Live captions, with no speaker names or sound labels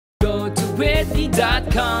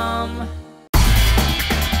GoToWhitney.com.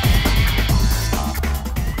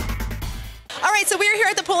 All right, so we're here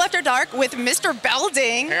at the Pool After Dark with Mr.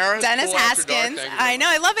 Belding, Harrah's Dennis Pool After Dark. Haskins. Thank you. I know,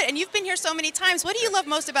 I love it, and you've been here so many times. What do you love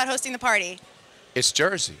most about hosting the party? It's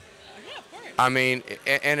Jersey. Yeah, of course. I mean,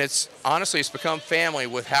 and it's honestly, it's become family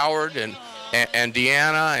with Howard and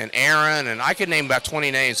Deanna and Aaron, and I could name about 20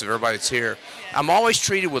 names of everybody that's here. I'm always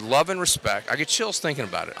treated with love and respect. I get chills thinking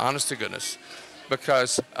about it, honest to goodness,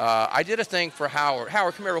 because I did a thing for Howard.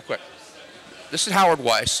 Howard, come here real quick. This is Howard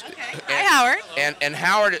Weiss. Okay. Hi, Howard. And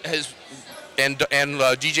Howard has, and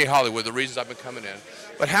DJ Hollywood, the reasons I've been coming in.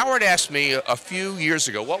 But Howard asked me a few years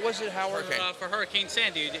ago, what was it, Howard? For Hurricane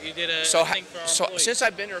Sandy, you did a so, thing for our so employees. since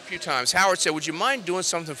I've been here a few times, Howard said, would you mind doing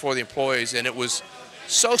something for the employees? And it was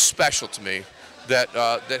so special to me that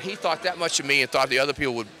that he thought that much of me and thought the other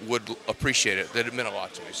people would appreciate it, that it meant a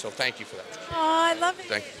lot to me. So thank you for that. Oh, I love it.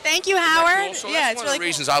 Thank you. Thank you, Howard. Cool? So yeah, that's it's one really of the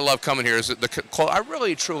reasons I love coming here is that I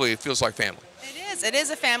really, truly, it feels like family. It is. It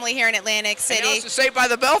is a family here in Atlantic City. And it's the Saved by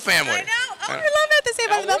the Bell family. I know. Oh, I love it. The Saved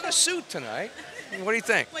by the Bell I wore a family. suit tonight. What do you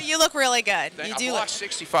think? Well, you look really good. You do I look. lost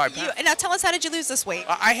 65 pounds. Now tell us, how did you lose this weight?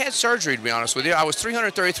 I had surgery, to be honest with you. I was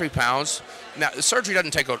 333 pounds. Now, the surgery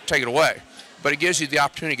doesn't take it away, but it gives you the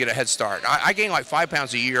opportunity to get a head start. I gained like 5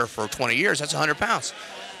 pounds a year for 20 years. That's 100 pounds.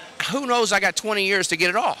 Who knows? I got 20 years to get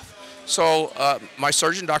it off. So my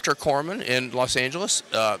surgeon, Dr. Corman in Los Angeles,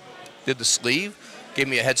 did the sleeve, gave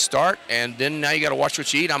me a head start, and then now you got to watch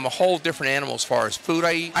what you eat. I'm a whole different animal as far as food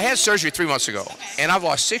I eat. I had surgery 3 months ago, and I've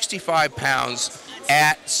lost 65 pounds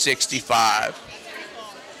at 65.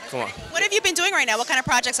 Come on. What have you been doing right now? What kind of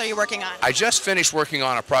projects are you working on? I just finished working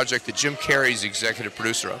on a project that Jim Carrey's executive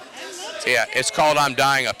producer of. Yeah, it's called I'm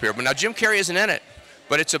Dying Up Here. But now Jim Carrey isn't in it,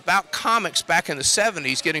 but it's about comics back in the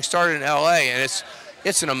 70s getting started in L.A., and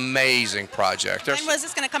it's an amazing project. When was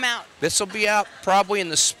this going to come out? This will be out probably in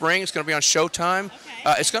the spring. It's going to be on Showtime.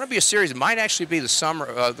 It's going to be a series. It might actually be the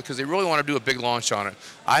summer because they really want to do a big launch on it.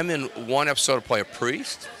 I'm in one episode to play a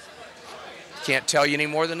priest. Can't tell you any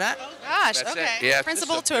more than that. Oh, gosh, That's okay. it. Yeah,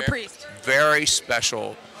 Principal to a priest. Very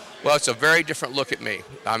special. Well, it's a very different look at me.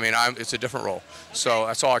 I mean, it's a different role. So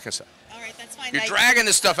that's all I can say. All right, that's fine. You're dragging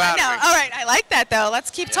this stuff out No, of me. all right, I like that though.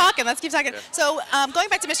 Let's keep talking. Let's keep talking. Yeah. So, going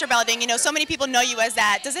back to Mr. Belding, you know, so many people know you as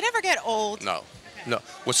that. Does it ever get old? No, no.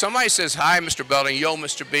 When somebody says, hi, Mr. Belding, yo,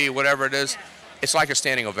 Mr. B, whatever it is, it's like a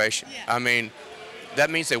standing ovation. Yeah. I mean,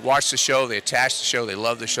 that means they watch the show, they attach the show, they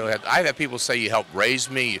love the show. I've had people say you helped raise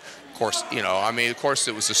me. Of course, you know, I mean, of course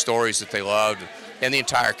it was the stories that they loved and the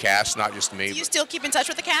entire cast, not just me. Do you still keep in touch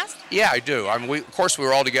with the cast? Yeah, I do. I mean, of course, we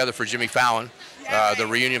were all together for Jimmy Fallon, the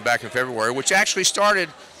reunion back in February, which actually started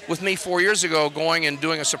with me 4 years ago going and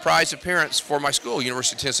doing a surprise appearance for my school,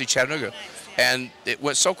 University of Tennessee, Chattanooga. And it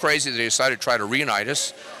went so crazy that they decided to try to reunite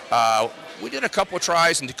us. We did a couple of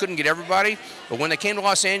tries and couldn't get everybody, but when they came to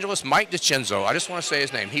Los Angeles, Mike DiCenzo, I just want to say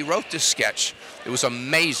his name, he wrote this sketch. It was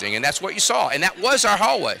amazing, and that's what you saw. And that was our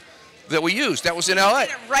hallway that we used. That was in L.A.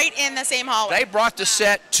 Right in the same hallway. They brought the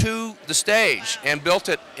set to the stage and built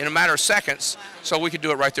it in a matter of seconds so we could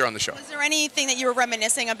do it right there on the show. Was there anything that you were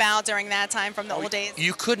reminiscing about during that time from the old days?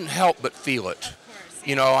 You couldn't help but feel it.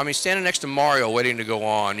 You know, I mean, standing next to Mario waiting to go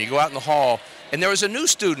on, you go out in the hall, and there was a new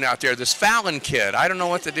student out there, this Fallon kid. I don't know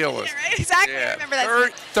what the deal was. Yeah, right? Exactly. I remember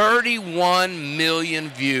that. 31 million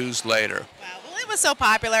views later. Wow. Well, it was so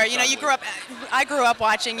popular. You know, I grew up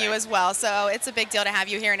watching you as well, so it's a big deal to have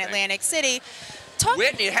you here in Atlantic City.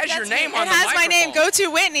 Whitney, it has your name on the microphone. It has my name,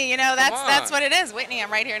 GoToWhitney. You know, that's what it is. Whitney,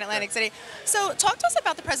 I'm right here in Atlantic City. So talk to us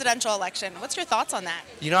about the presidential election. What's your thoughts on that?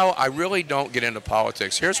 You know, I really don't get into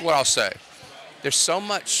politics. Here's what I'll say. There's so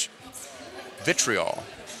much vitriol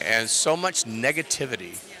and so much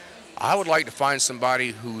negativity. I would like to find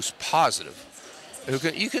somebody who's positive,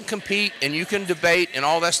 you can compete and you can debate and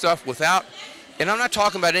all that stuff without, and I'm not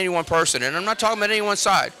talking about any one person and I'm not talking about any one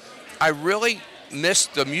side. I really miss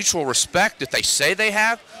the mutual respect that they say they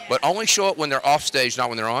have, but only show it when they're off stage, not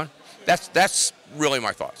when they're on. That's really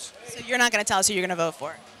my thoughts. So you're not going to tell us who you're going to vote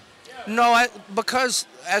for? No, because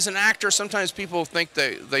as an actor, sometimes people think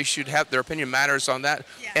they should have their opinion matters on that.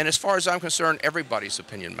 Yeah. And as far as I'm concerned, everybody's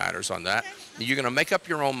opinion matters on that. Okay. You're going to make up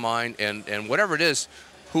your own mind, and whatever it is,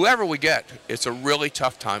 whoever we get, it's a really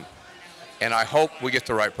tough time. And I hope we get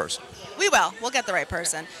the right person. We will. We'll get the right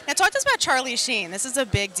person. Now, talk to us about Charlie Sheen. This is a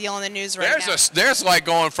big deal in the news right now. There's like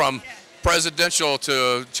going from presidential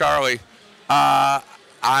to Charlie.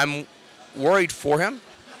 I'm worried for him.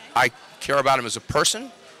 I care about him as a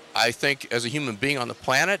person. I think as a human being on the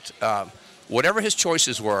planet, whatever his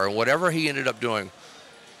choices were and whatever he ended up doing,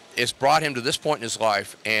 it's brought him to this point in his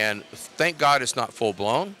life. And thank God it's not full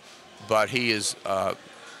blown, but he has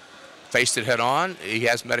faced it head on. He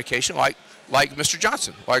has medication like like Mr.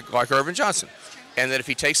 Johnson, like Irvin Johnson, and that if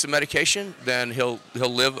he takes the medication, then he'll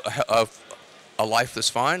live a life that's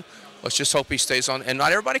fine. Let's just hope he stays on. And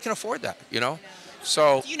not everybody can afford that, you know.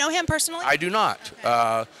 So. Do you know him personally? I do not.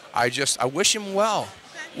 Okay. I wish him well.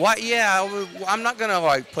 What? Yeah, I'm not gonna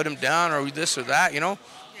like put him down or this or that, you know.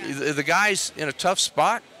 Yeah. The guy's in a tough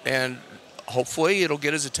spot, and hopefully it'll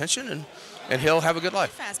get his attention, and he'll have a good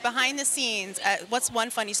life. Fast. Behind the scenes, what's one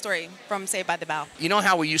funny story from Saved by the Bell? You know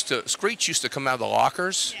how Screech used to come out of the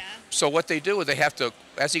lockers? Yeah. So what they do is they have to,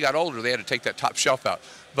 as he got older, they had to take that top shelf out.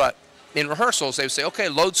 But in rehearsals, they would say, okay,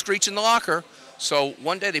 load Screech in the locker. So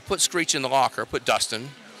one day they put Screech in the locker, put Dustin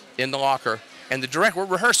in the locker, and we're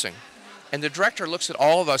rehearsing. And the director looks at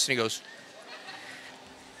all of us and he goes,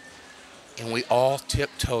 and we all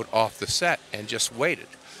tiptoed off the set and just waited.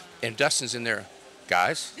 And Dustin's in there,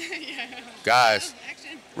 guys, guys,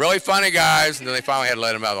 really funny guys. And then they finally had to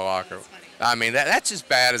let him out of the locker. I mean, that's as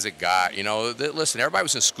bad as it got. You know, listen, everybody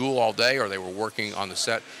was in school all day or they were working on the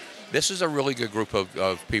set. This is a really good group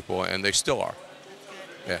of people, and they still are.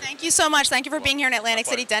 Yeah. Thank you so much. Thank you for being here in Atlantic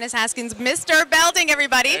City. Dennis Haskins, Mr. Belding,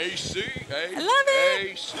 everybody. AC, I love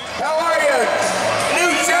it. AC. How are you?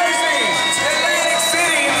 New Jersey, Atlantic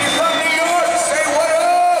City. If you're from New York, say what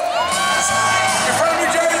up. If you're from New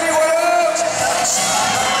Jersey, what up?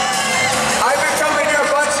 I've been coming here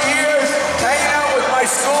a bunch of years, hanging out with my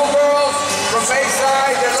schoolgirls from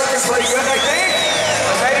Bayside. They're looking pretty good, I think.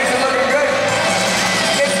 The ladies are looking good.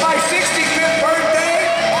 It's my 65th birthday.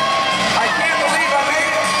 I can't believe I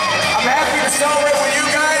made it. I'm happy to celebrate with you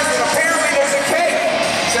guys, and apparently there's a cake.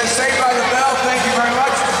 It says Saved by the Bell. Thank you very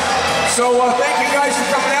much. So thank you guys for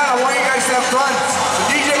coming out. I want you guys to have fun. So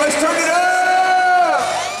DJ, let's turn it up.